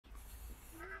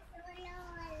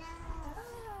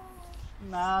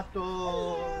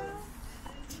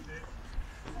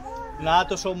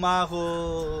Νάτος ο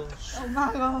μάγος. Ο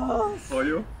μάγος. How are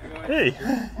you? Hey.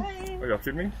 Oh, you're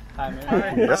filming? Hi,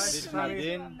 man. Yes. This is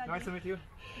Nadine. Nice to meet you.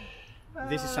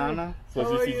 This is Anna. So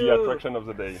this is the attraction of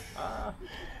the day.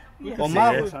 Ο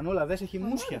μάγος, Ανούλα, δες, έχει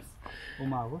μουσια. Ο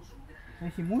μάγος.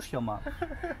 Έχει μουσια ο μάγος.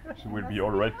 She will be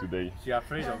all right today. She's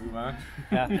afraid of you, man.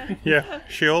 Yeah,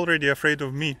 she already afraid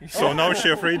of me, so now she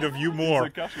afraid of you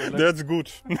more. That's good.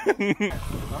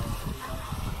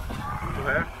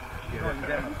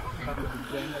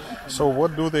 So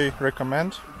what do they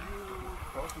recommend?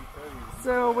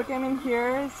 So we came in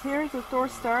here. Here the tour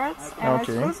starts, and I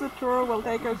suppose the tour will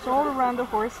take us all around the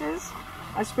horses.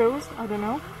 I suppose, I don't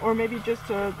know, or maybe just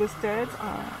the steads.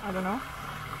 I don't know.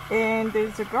 And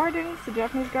there's a garden, it's a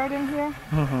Japanese garden here.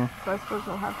 So I suppose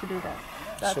we'll have to do that.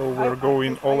 So we're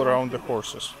going all around the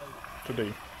horses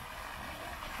today.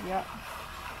 Yeah,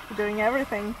 we're doing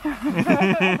everything.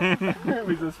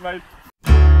 With a smile.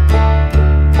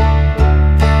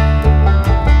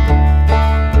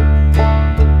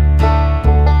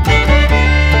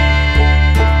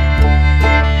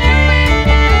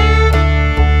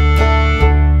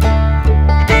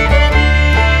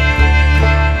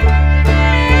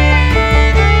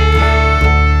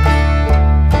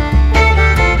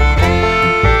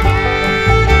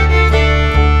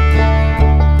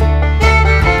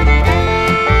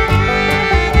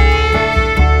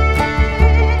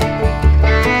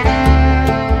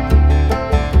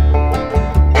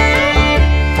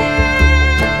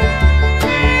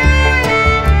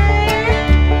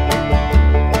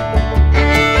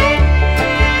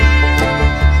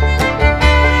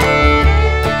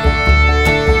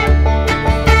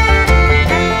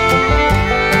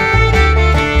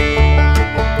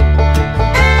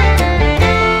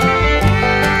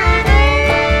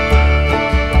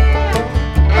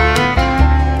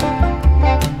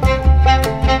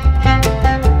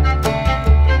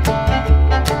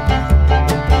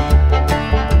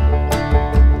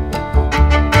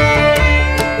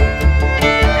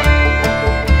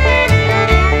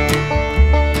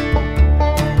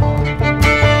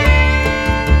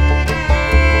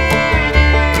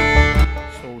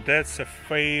 That's a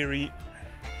fairy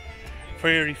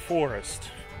forest.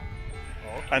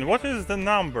 Okay. And what is the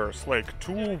numbers? Like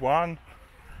 2, 1?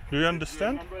 Do you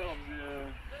understand? The number of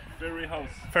the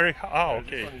fairy house.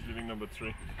 Okay. This one is living number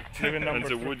 3. Living number and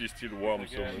the 3. wood is still warm,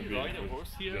 so maybe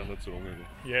they are not so long ago.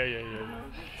 Yeah.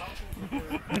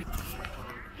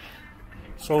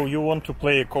 So you want to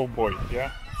play a cowboy, yeah?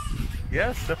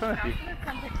 Yes, definitely.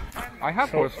 I have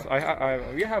horse.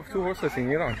 We have 2 horses in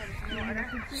Iran.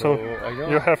 So I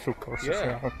don't you have 2 horses.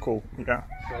 Yeah. Yeah. Cool. Yeah.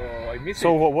 So I miss So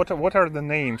it. what are the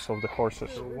names of the horses?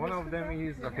 So one of them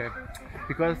is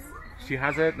because he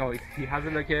has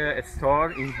like a star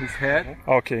in his head.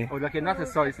 Okay. Or like not a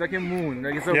star, it's like a moon.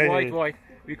 Like it's a white.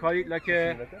 We call it like a.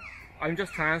 I'm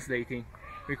just translating.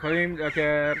 We call him like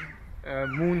a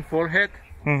moon forehead.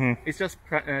 It's just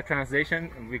translation.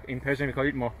 In Persian we call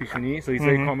it Mahpishuni. So it's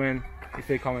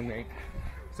very common name.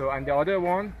 So and the other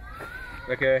one,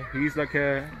 he's like a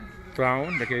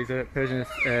brown. Like he's a Persian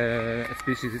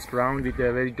species. It's brown with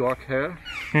a very dark hair.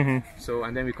 So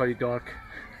and then we call it dark.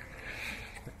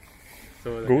 So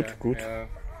good.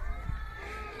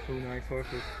 2 nice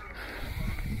horses.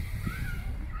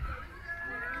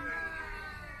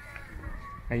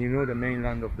 And you know the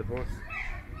mainland of the horse.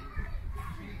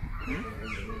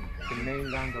 The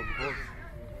mainland of the horse.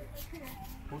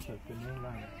 The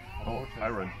mainland. Oh,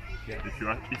 iron. Yeah.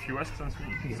 If you ask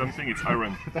something, it's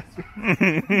iron.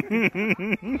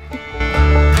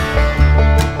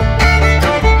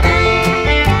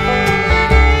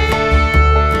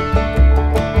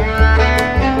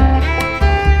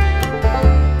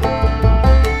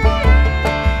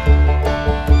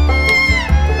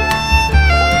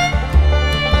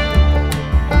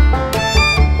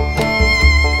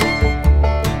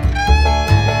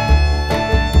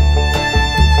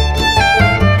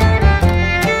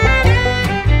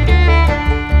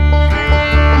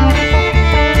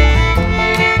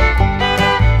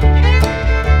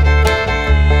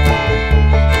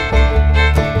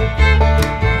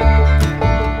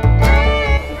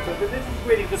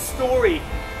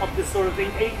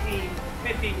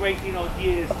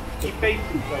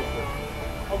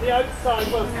 Outside,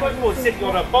 well, first of all, sitting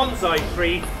on a bonsai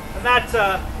tree, and that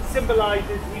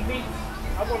symbolises we meet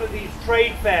at one of these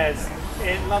trade fairs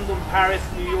in London, Paris,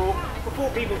 New York, before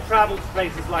people travel to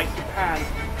places like Japan.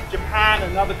 Japan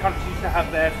and other countries used to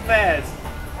have their fairs,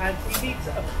 and we meet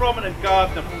a prominent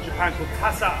gardener from Japan called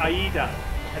Kasa Aida,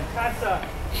 and Kasa.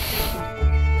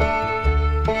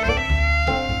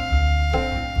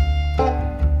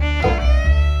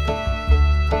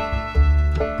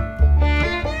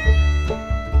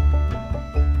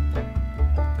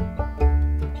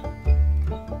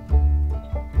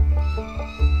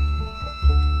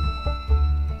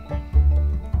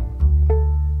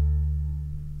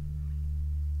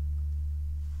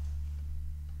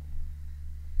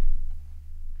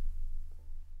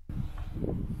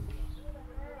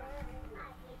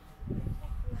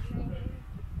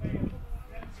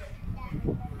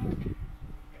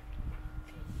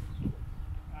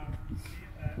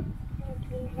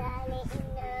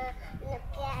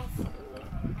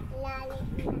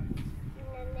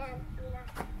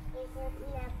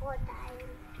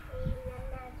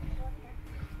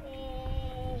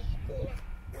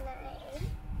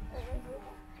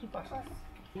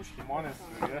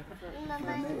 Monastery, yeah?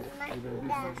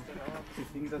 She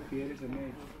thinks that Pierre is a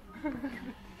maid.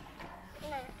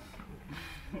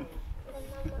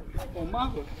 Ο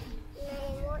μάγος.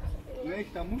 Ναι, έχει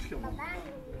τα μουσια μου.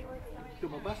 Και ο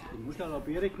μπαμπάς έχει μουσια, αλλά ο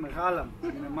Pierre έχει μεγάλα μου.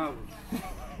 Είναι μάγος.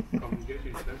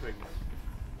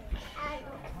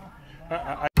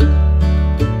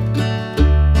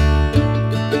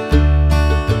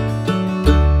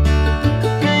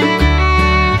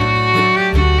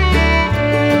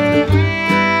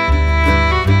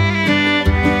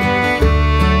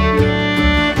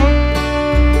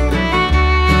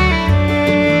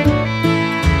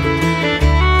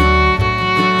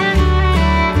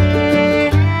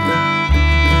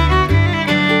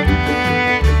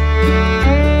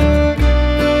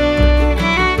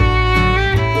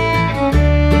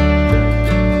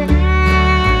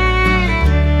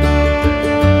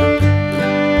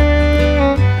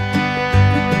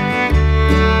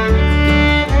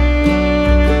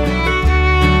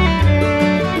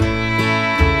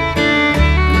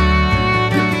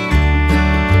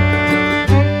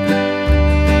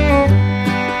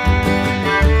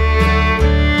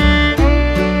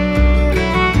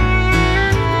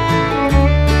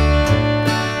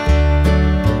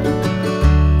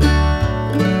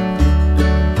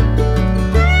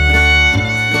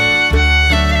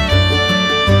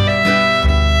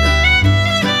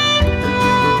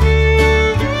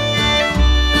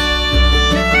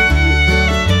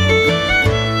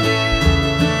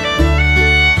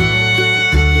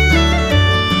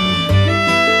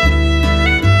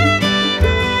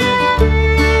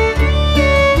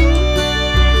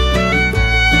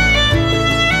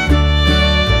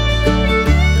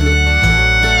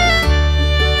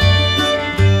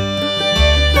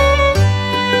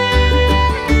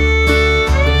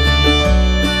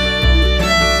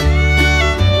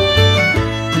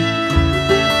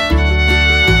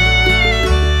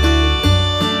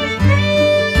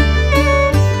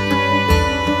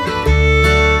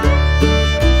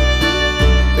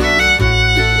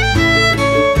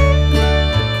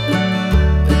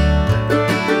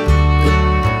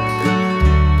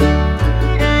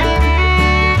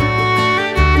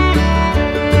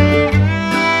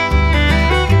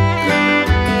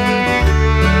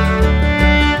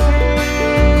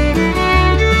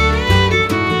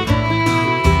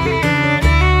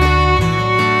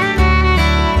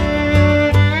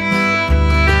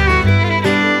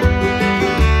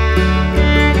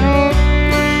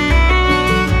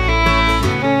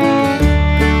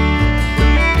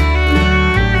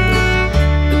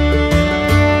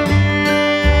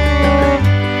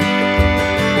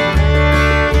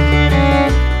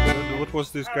 Was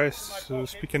this guy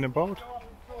speaking about?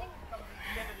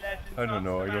 I don't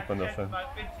know, I don't understand.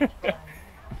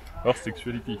 Or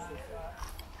sexuality.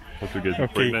 How to get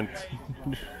pregnant.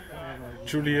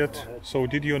 Juliet, so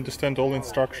did you understand all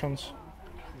instructions?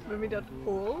 Maybe that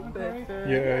whole, but...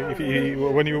 Yeah,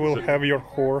 when you will have your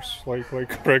horse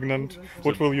like pregnant,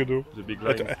 what will you do? The big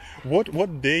line. What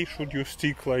day should you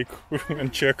stick and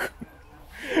check?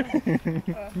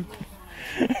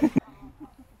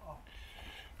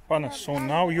 Pana, so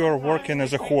now you are working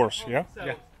as a horse, yeah?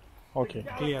 Yeah. Okay.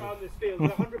 Clear.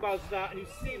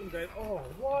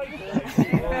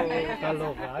 Τα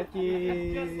λογάκι.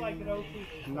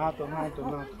 Να το.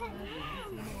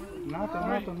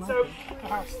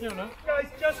 Guys,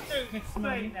 just to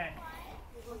explain then,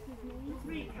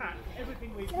 recap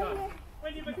everything we've done.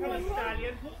 When you become a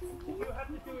stallion, you have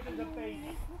to do it as a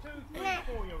baby, 2, 3,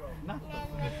 4-year-old.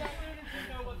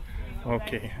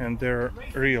 Okay, and they're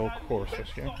real horses,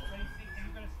 yeah? And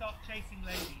you're going to start chasing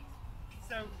ladies.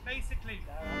 So basically...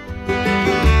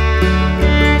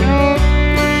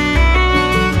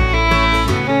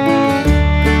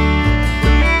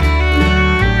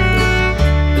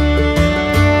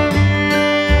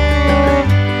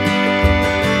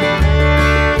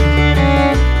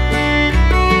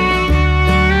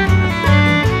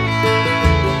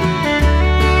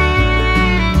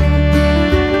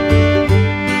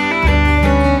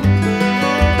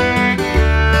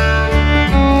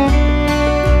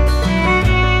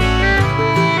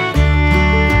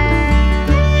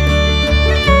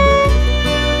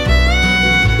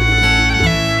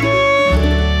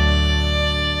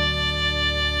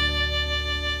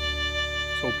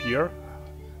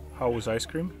 How was ice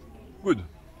cream? Good.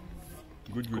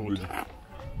 Good.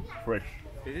 Fresh.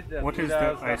 Is it the What is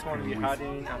the ice one cream we with? had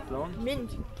in Athlon?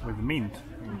 Mint. With mint.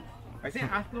 I think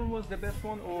Athlon was the best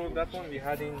one, or that one we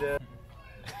had in the...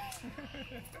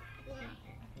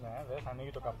 Ναι, δες,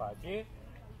 ανοίγει το καπάκι.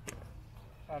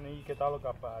 Ανοίγει και το άλλο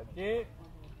καπάκι.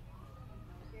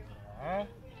 Ναι.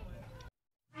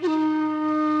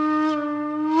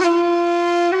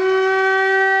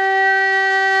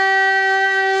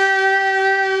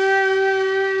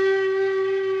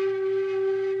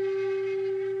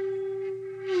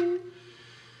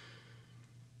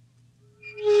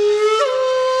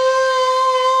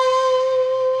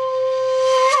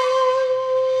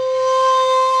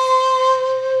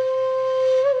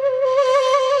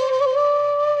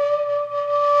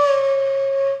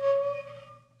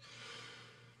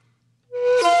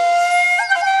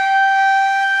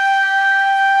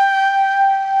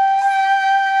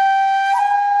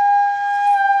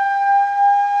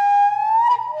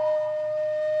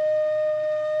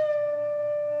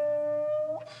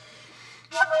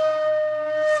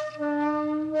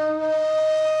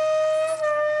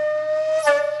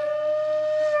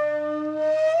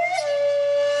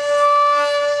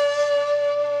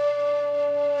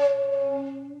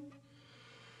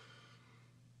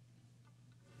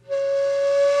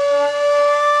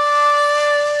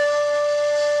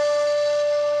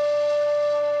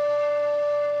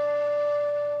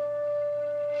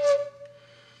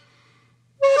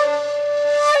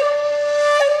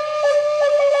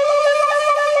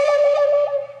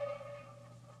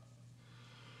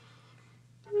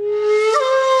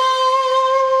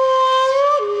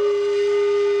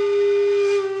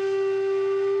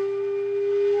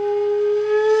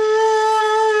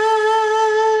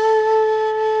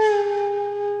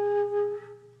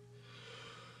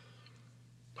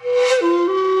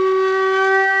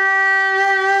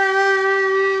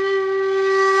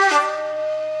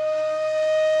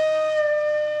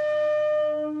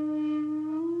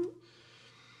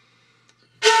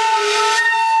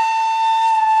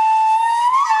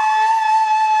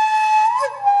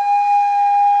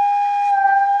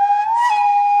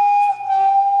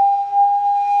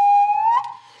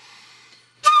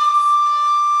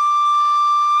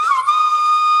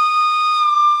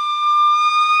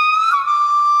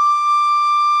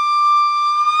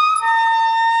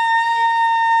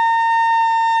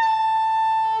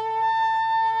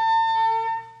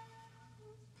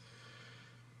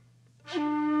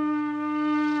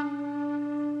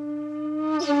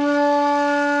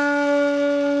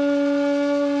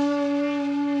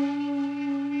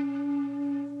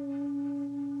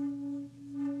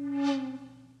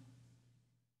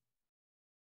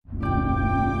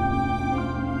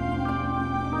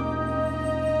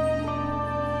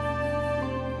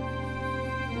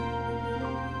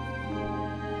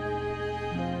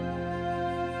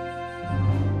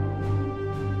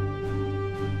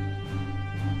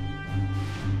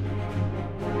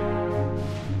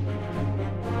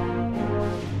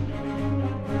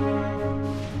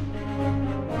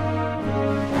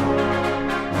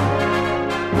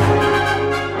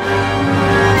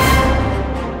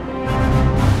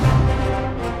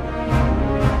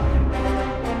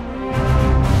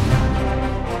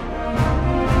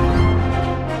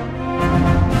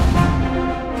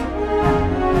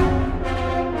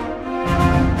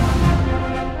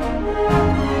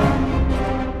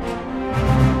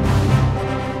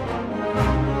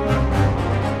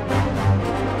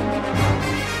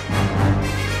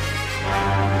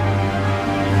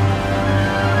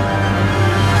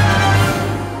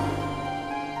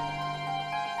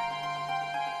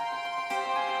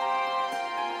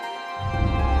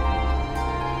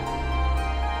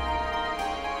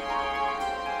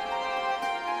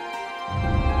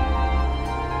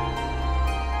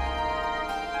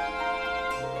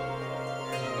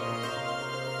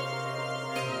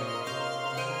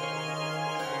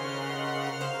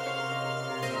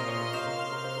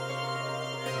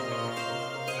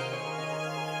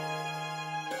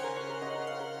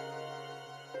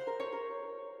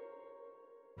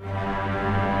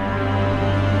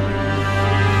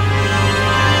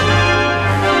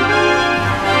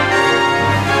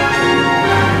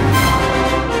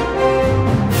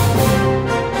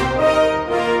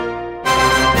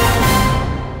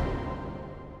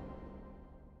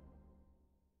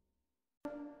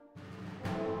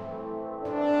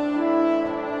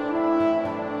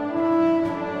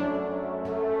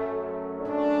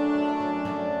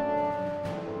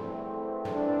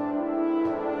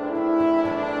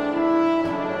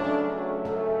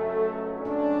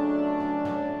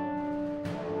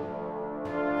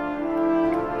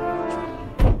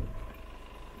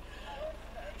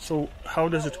 So how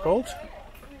does it called?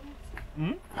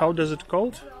 Hmm? How does it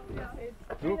called?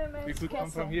 Look, we could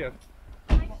come from here.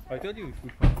 I told you we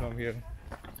could come from here.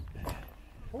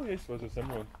 Oh yes, it was the same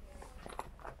one.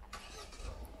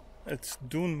 It's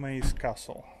Dunamase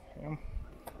Castle. Yeah.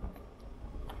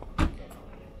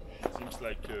 Seems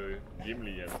like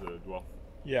Gimli and the dwarf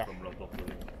Yeah. from Lord of the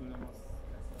Rings.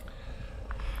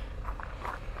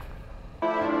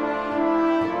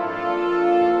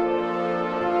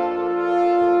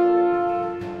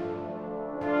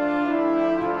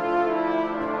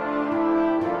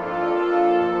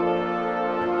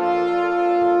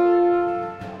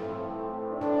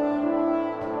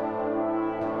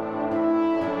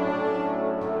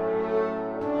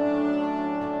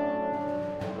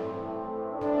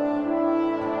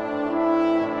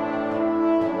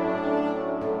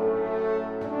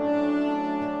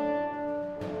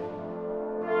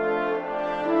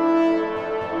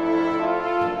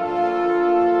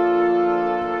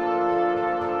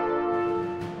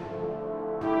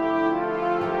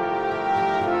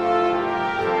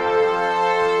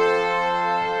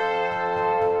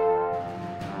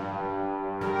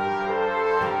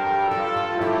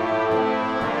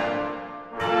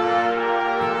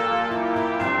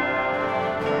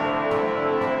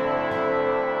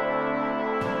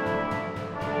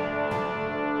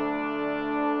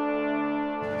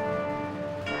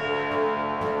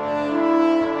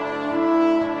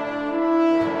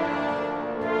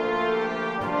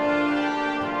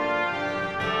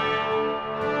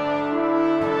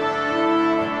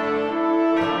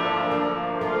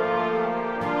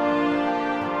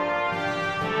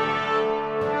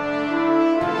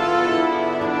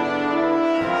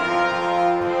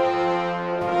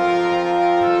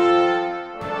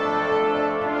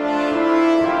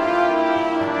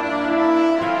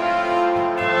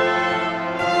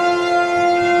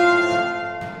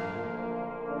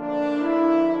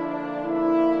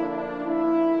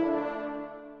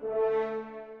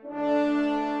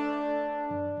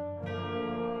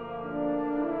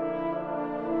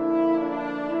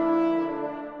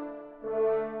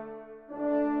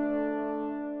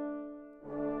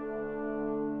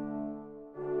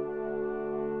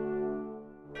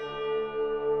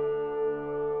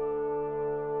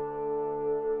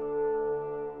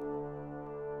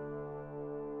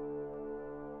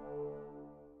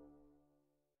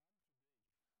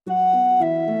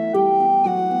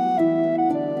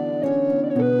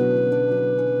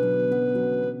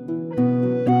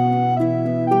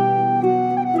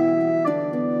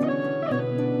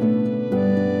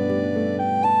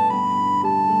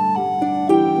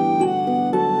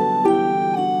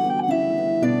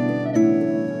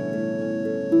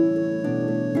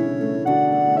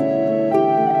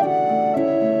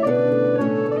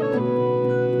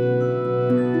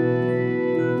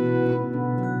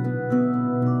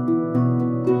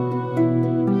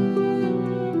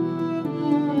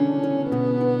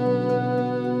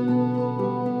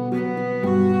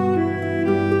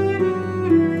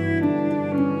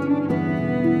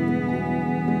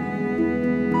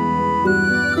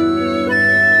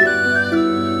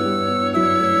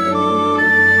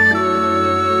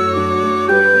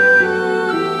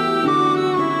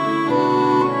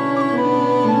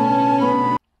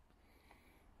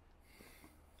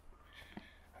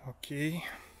 Okay,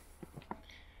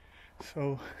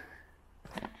 so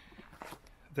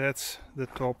that's the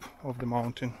top of the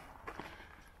mountain.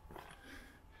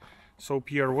 So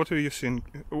Pierre, what are you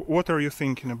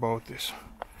thinking about this?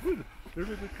 Good,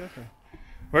 very good castle.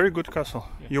 Very good castle.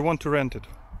 Yeah. You want to rent it?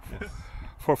 Yes.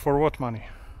 For what money?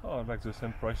 Oh, like the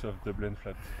same price of the Dublin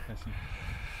flat, I see.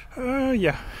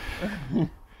 Yeah.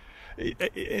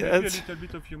 Maybe a little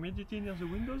bit of humidity near the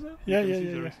windows there. Yeah, you yeah, can see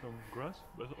yeah, there yeah. is some grass,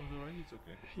 but otherwise it's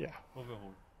okay. Yeah.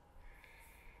 Overall.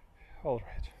 All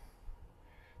right.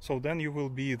 So then you will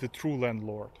be the true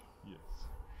landlord. Yes.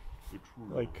 The true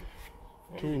Like,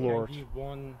 lord. true Can lord. give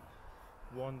one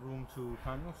room to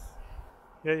panels.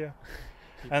 Yeah, yeah.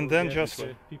 And then just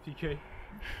 50k.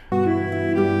 you.